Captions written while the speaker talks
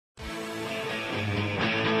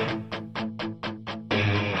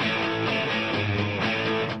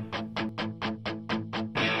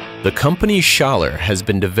The company Schaller has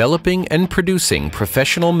been developing and producing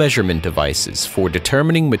professional measurement devices for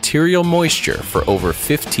determining material moisture for over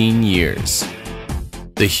 15 years.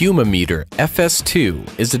 The Humimeter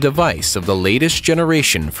FS2 is a device of the latest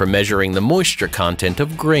generation for measuring the moisture content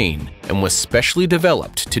of grain and was specially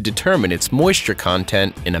developed to determine its moisture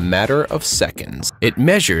content in a matter of seconds. It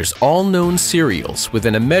measures all known cereals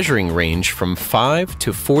within a measuring range from 5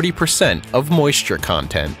 to 40% of moisture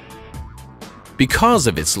content. Because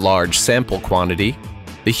of its large sample quantity,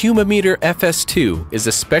 the Humimeter FS2 is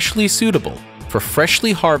especially suitable for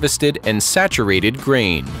freshly harvested and saturated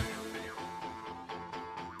grain.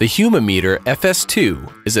 The Humimeter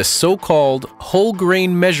FS2 is a so-called whole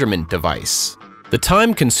grain measurement device. The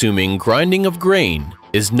time-consuming grinding of grain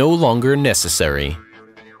is no longer necessary.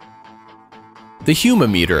 The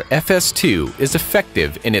Humimeter FS2 is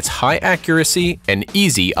effective in its high accuracy and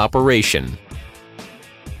easy operation.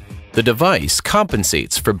 The device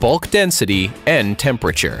compensates for bulk density and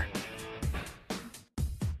temperature.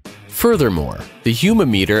 Furthermore, the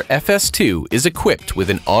Humimeter FS2 is equipped with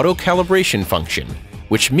an auto-calibration function,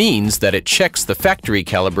 which means that it checks the factory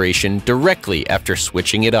calibration directly after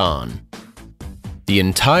switching it on. The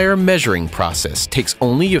entire measuring process takes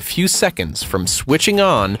only a few seconds from switching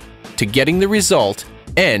on to getting the result,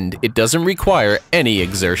 and it doesn't require any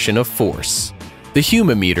exertion of force. The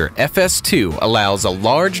Humimeter FS2 allows a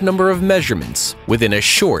large number of measurements within a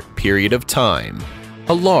short period of time.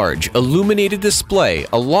 A large illuminated display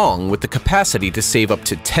along with the capacity to save up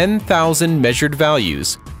to 10,000 measured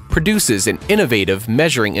values produces an innovative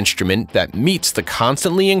measuring instrument that meets the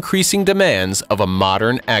constantly increasing demands of a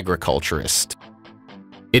modern agriculturist.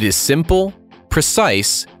 It is simple,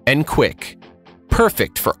 precise, and quick,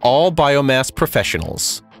 perfect for all biomass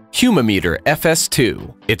professionals. Humimeter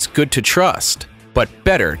FS2, it's good to trust, but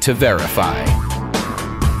better to verify.